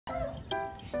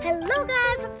Hello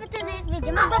guys! For today's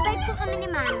video, magbabike po kami ni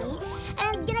Mami.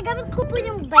 And ginagamit ko po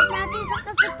yung bike natin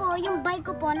kasi po yung bike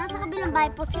ko po, nasa kabilang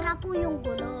bike po, sira po yung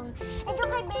gulong. And yung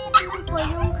kay Bea naman po,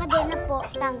 yung kadena po,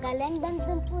 tanggalin. Dan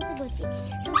dun po si Gucci.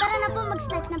 So tara na po,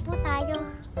 mag-start na po tayo.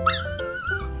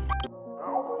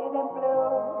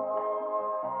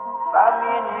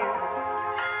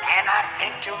 And I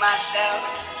think to myself,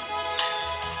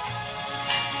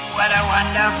 what a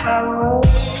wonderful world.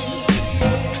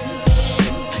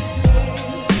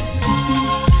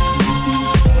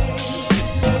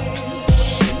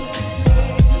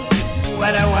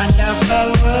 What a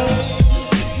wonderful world.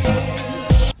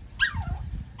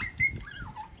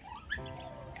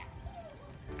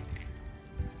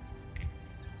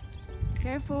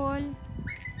 Careful.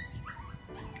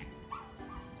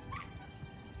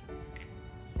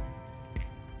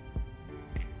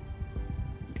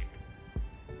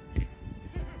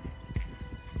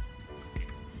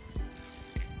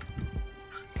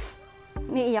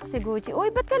 Umiiyak si Gucci. Uy,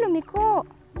 ba't ka lumiko?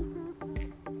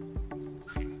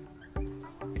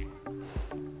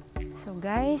 So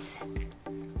guys,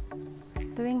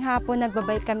 tuwing hapon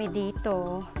nagbabike kami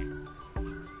dito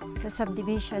sa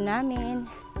subdivision namin.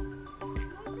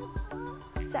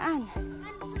 Saan?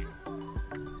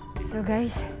 So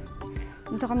guys,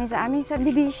 dito kami sa aming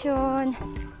subdivision.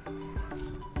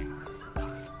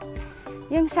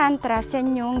 Yung Santras,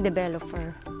 yan yung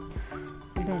developer.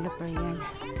 Developer yan.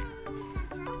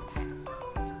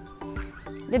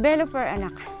 Developer,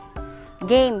 anak.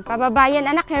 Game. Pababayan,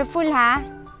 anak. Careful, ha?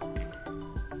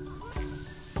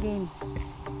 Game.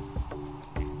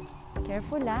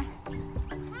 Careful, ha?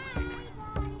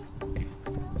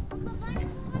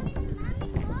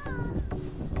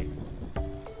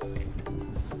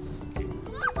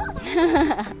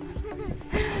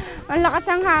 Ang lakas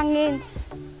ang hangin.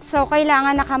 So,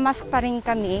 kailangan nakamask pa rin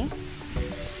kami.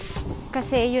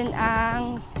 Kasi yun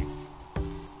ang...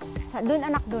 Doon,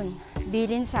 anak, doon.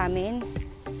 Bilin sa amin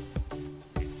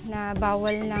na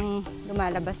bawal nang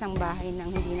lumalabas ng bahay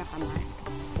nang hindi nakamask.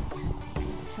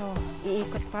 So,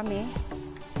 iikot kami.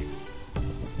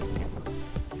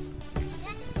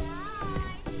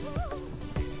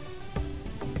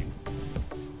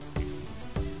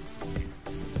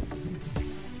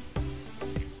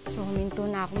 So, huminto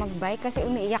na ako magbike kasi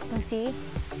umiiyak tong si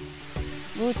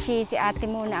Gucci. Si ate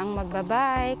muna ang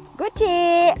magbabike.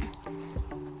 Gucci!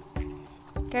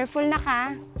 Careful na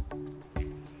ka.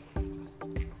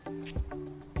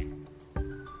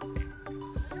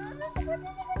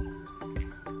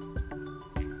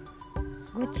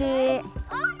 Gucci.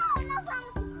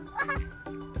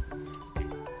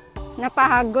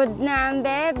 Napahagod na ang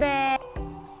bebe.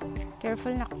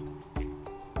 Careful na ka.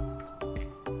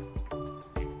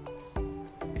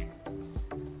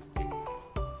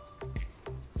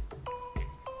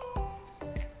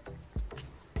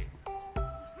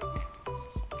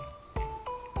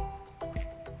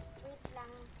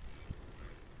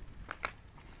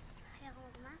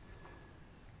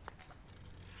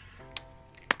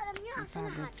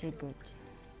 Pagod si Gucci.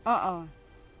 Oo.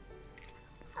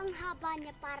 Ang haba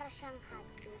niya para siyang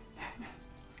hotdog.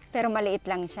 Pero maliit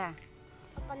lang siya.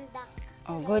 Kapandak.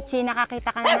 Oh, Gucci,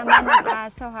 nakakita ka na naman ng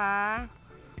aso, ha?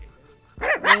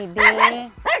 Baby.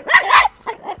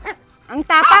 Ang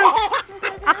tapang.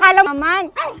 Akala mo naman.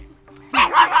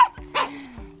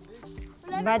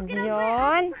 Bad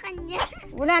yun.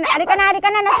 Wala na. Alika na.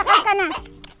 Nasakal ka na.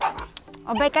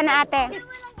 Obay ka na, ate.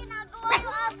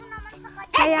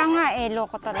 Kaya nga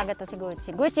loko talaga to si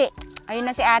Gucci. Gucci, ayun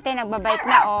na si ate, nagbabike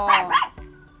na, oh.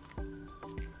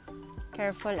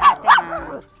 Careful, ate,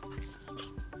 ha.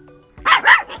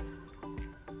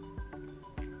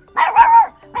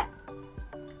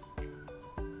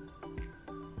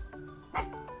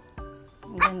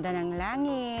 Ang ganda ng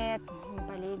langit, yung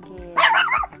paligid.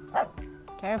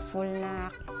 Careful, na.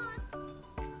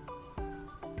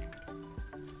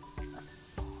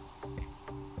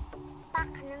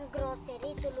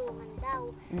 Grocery, tulungan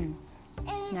daw.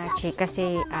 Nachi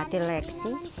kasi ate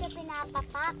Lexie. Hindi naman siya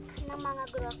pinapapak ng mga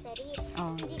grocery.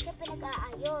 Oh. Hindi siya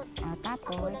pinag-aayos.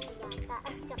 Tapos?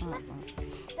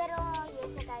 Pero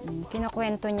yes na guys.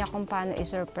 Kinukwento niya kung paano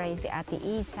i-surprise si ate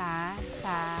Isa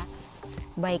sa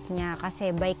bike niya.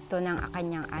 Kasi bike to ng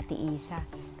kanyang ate Isa.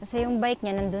 Kasi yung bike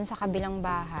niya nandun sa kabilang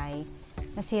bahay.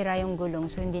 Nasira yung gulong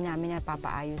so hindi namin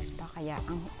napapaayos pa. Kaya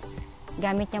ang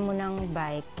gamit niya munang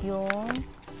bike yung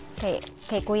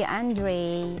kay Kuya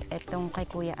Andre, etong kay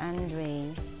Kuya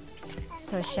Andre.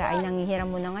 So siya ay nangihiram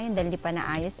muna ngayon dahil di pa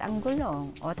naayos ang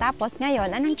gulong. O tapos ngayon,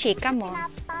 anong chika mo?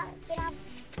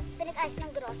 Pinag-ayos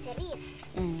ng groceries.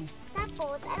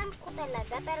 Tapos, alam ko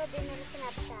talaga, pero di nila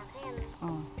sinabi sa akin.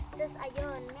 Oh. Tapos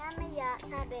ayun, maya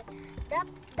sabi,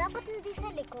 dapat hindi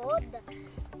sa likod.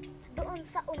 Doon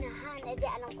sa unahan. Eh di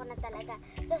alam ko na talaga.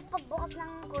 Tapos pagbukas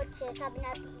ng kotse, sabi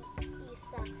natin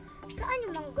Isa, saan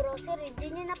yung mga grocery? Hindi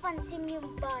niya napansin yung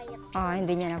bike. Oh,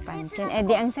 hindi niya napansin. Eh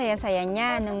di ang saya-saya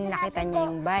niya nung nakita niya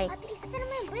yung bike. Ate, isa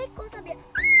naman yung bike ko. Sabi,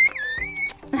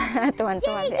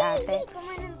 Tuwan-tuwa si ate.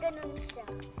 Kumanon-ganon siya.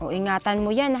 O, ingatan mo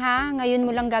yan ha. Ngayon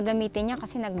mo lang gagamitin niya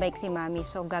kasi nagbike si mami.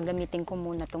 So, gagamitin ko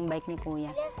muna tong bike ni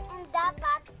kuya. Yes, and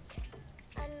dapat,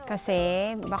 Kasi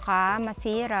baka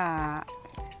masira.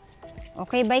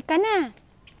 Okay, bike ka na.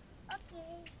 okay.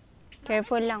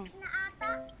 Careful lang. Na ata.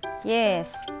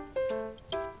 Yes.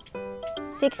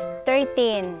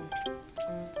 6:13.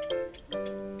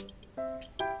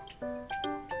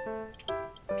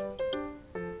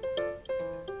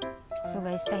 So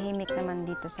guys, tahimik naman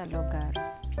dito sa lugar.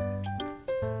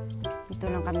 Dito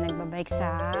lang kami nagbabike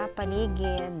sa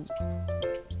paligid.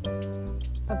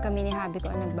 Pag kami ni Habi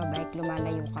ko ang nagbabike,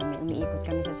 lumalayo kami, umiikot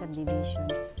kami sa subdivision.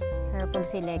 Pero pag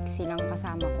si Lexie lang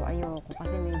kasama ko, ayoko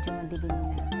kasi medyo madilim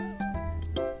na.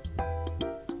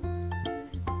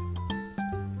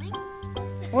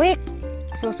 Uy!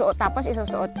 Susuot, tapos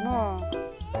isusuot mo.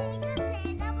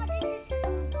 Kasi dapat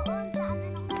isusunod doon sa ano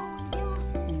ng monyo.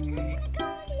 Kasi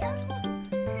nagkamali ako.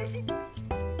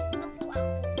 Apo ako.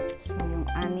 So, yung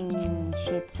aming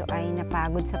Shih Tzu ay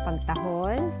napagod sa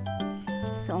pagtahol.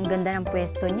 So, ang ganda ng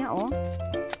pwesto niya, oh.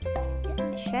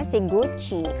 Siya si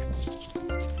Gucci.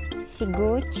 Si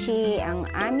Gucci, ang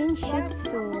aming Shih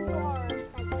Tzu.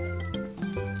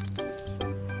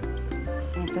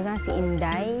 Ito na si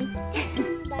Inday.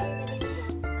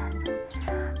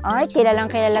 Ay, kilalang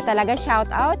kilala talaga. Shout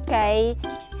out kay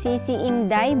si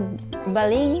Inday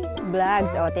Baling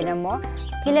Vlogs. O, tinan mo.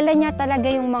 Kilala niya talaga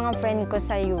yung mga friend ko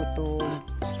sa YouTube.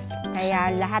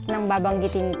 Kaya lahat ng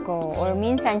babanggitin ko. Or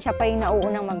minsan, siya pa yung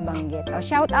nauunang magbanggit. O,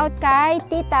 shout out kay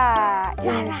Tita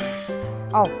Sara.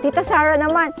 Oh, Tita Sara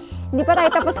naman. Hindi pa tayo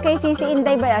tapos kay Sisi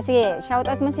Inday ba? Sige, shout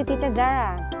out mo si Tita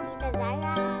Zara. Tita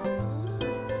Zara,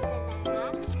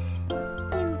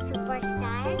 Team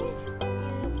Superstar,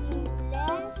 Team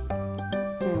Bless,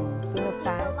 Sino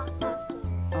pa?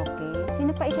 Okay.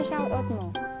 Sino pa isa-shout out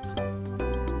mo?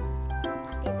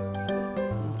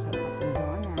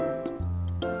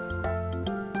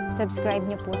 Subscribe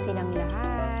niyo po silang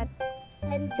lahat.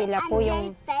 Sila po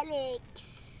yung... Felix.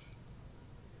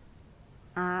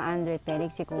 Andre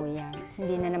Felix, si Kuya.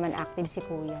 Hindi na naman active si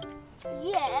Kuya.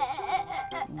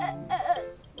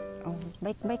 Oh,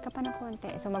 bike-bike ka pa ng konti.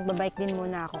 So, magbabike din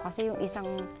muna ako kasi yung isang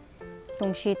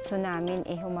tong Shih Tzu namin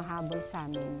humahabol sa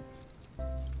amin.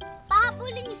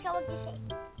 Pahabulin niyo siya, huwag niyo siya.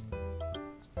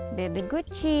 Bebe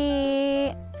Gucci!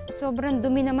 Sobrang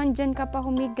dumi naman dyan ka pa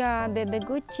humiga. Bebe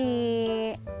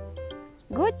Gucci!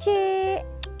 Gucci!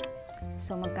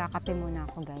 So, magkakape muna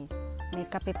ako, guys. May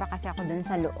kape pa kasi ako dun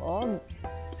sa loob.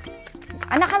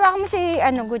 Anak, hawak mo si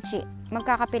Gucci.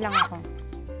 Magkakape lang ako.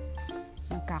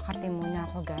 Magkakape muna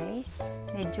ako, guys.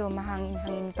 Medyo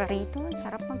mahangin-hangin pa rito.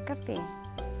 Sarap magkape.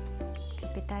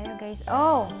 Kape tayo, guys.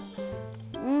 Oh!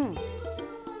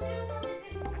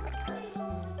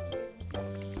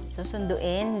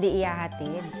 Susunduin, di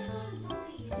iyahatid.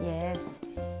 Yes.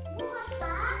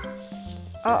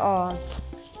 Oo.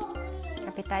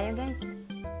 Kape tayo, guys.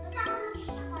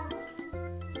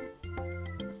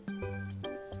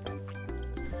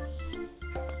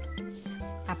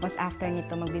 Tapos after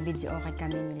nito, magbibideo okay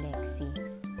kami ni Lexie.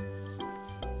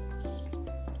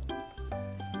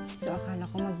 So, akala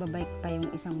ko magbabike pa yung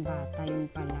isang bata. Yun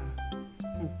pala.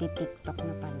 Nagti-tiktok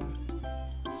na pala.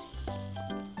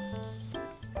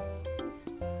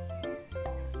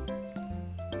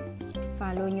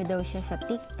 Follow nyo daw siya sa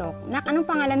TikTok. Nak, anong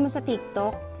pangalan mo sa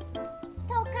TikTok?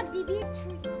 Toka Bibi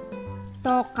Tree.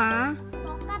 Toka?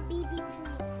 Toka Bibi Tree.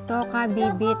 Toka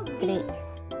Bibi Tree.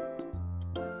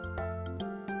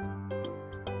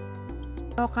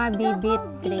 Toka Bibi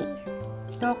Tree.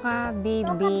 Toka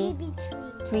Bibi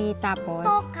Tree. Tapos?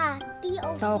 Toka.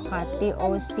 T-O-C-A. Toka.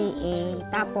 T-O-C-A.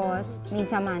 Tapos, may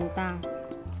Samantha.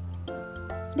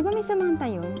 Di ba may Samantha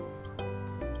yun?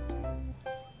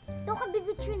 Toka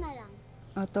Bibi Tree na lang.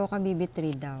 O, Toka Bibi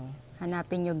Tree daw.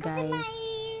 Hanapin nyo, Kasi guys.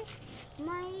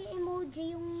 may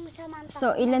emoji yung Samantha.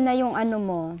 So, ilan na yung ano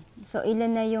mo? So,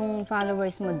 ilan na yung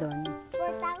followers mo doon?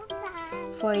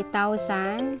 4,000.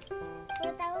 4,000?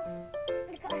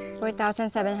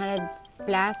 4,700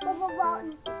 plus?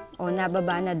 Bababaan. O,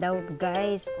 nababa na daw,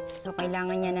 guys. So,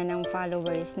 kailangan niya na ng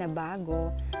followers na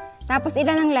bago. Tapos,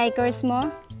 ilan ang likers mo?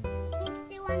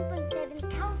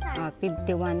 51,700.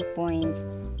 51 point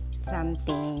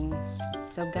something.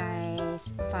 So, guys,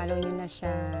 follow nyo na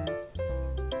siya.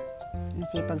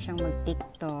 Masipag siyang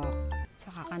mag-TikTok. So,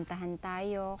 Kakantahan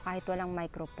tayo kahit walang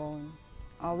microphone.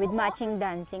 Oh, with matching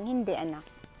dancing. Hindi, anak.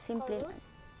 Simple lang.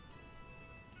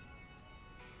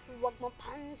 Huwag mo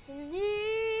pansinin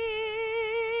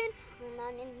ang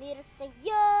naninira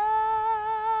sa'yo.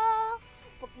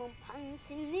 Huwag mong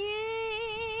pansinin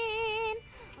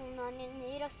ang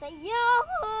naninira sa'yo.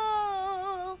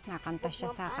 Nakanta siya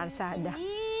sa kalsada.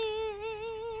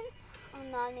 Pansinin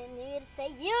ang naninira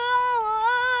sa'yo.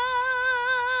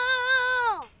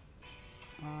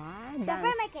 Oh, Siyempre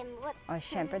dance. may kembot. Oh,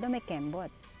 syempre daw may kembot.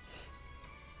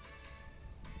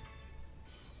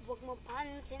 Huwag mo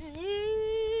pansinin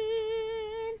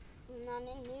ang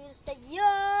naninira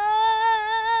sa'yo.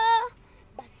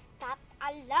 Basta't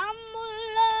alam mo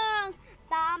lang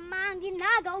tama ang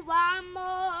ginagawa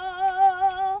mo.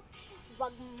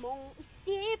 Huwag mong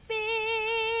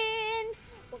isipin,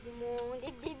 huwag mong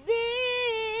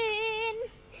dibdibin.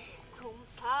 Kung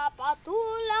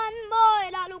papatulan mo,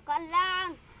 lalo ka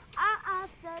lang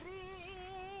aasarin.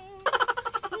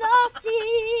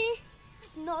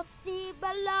 No si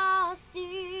balasi.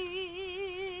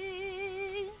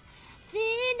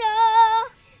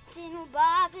 Sino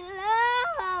ba sila?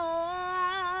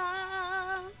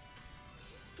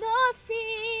 No si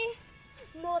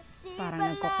Parang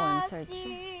nagko-concert balasi.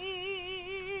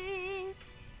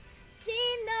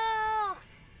 siya.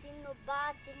 Sino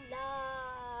ba sila?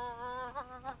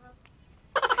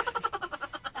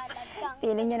 Talagang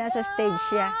Feeling niya nasa stage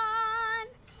siya.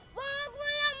 wag mo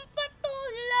lang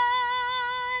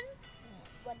patulan.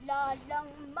 Wala lang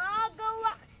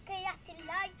magawa, kaya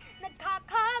sila'y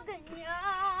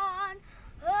nagkakaganyan.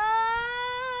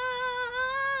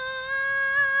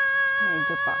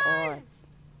 Medyo paos.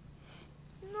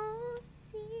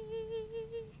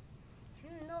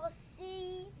 No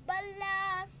si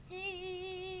balasi.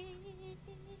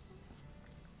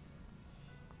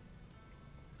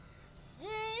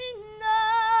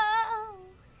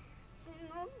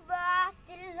 Sino ba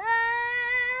sila?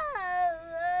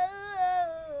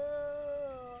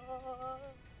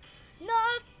 No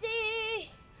si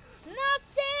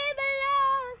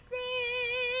balasi.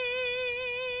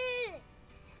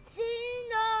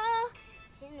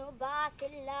 Sino ba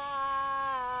sila?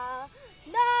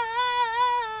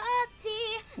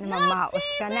 Namamaos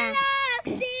ka na.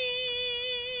 balasi.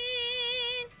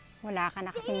 Wala ka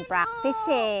na kasing practice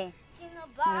eh. Sino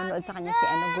ba Nanonood sa kanya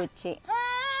sila? si Gucci.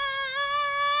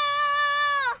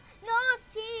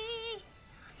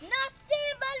 No si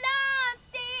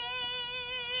balasi.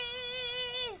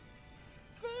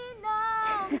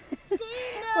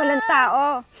 Sino Walang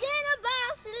tao. Sino ba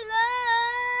sila?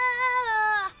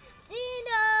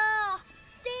 Sino?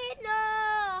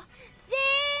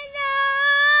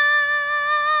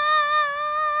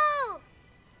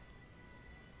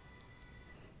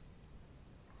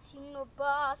 Sino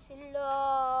ba sila?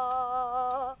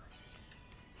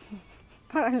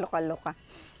 Parang luka-luka.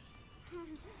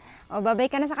 O,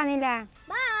 babay ka na sa kanila.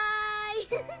 Bye!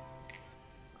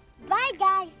 Bye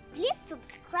guys! Please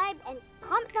subscribe and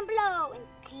comment down below and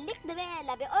click the bell.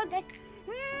 Love you all guys.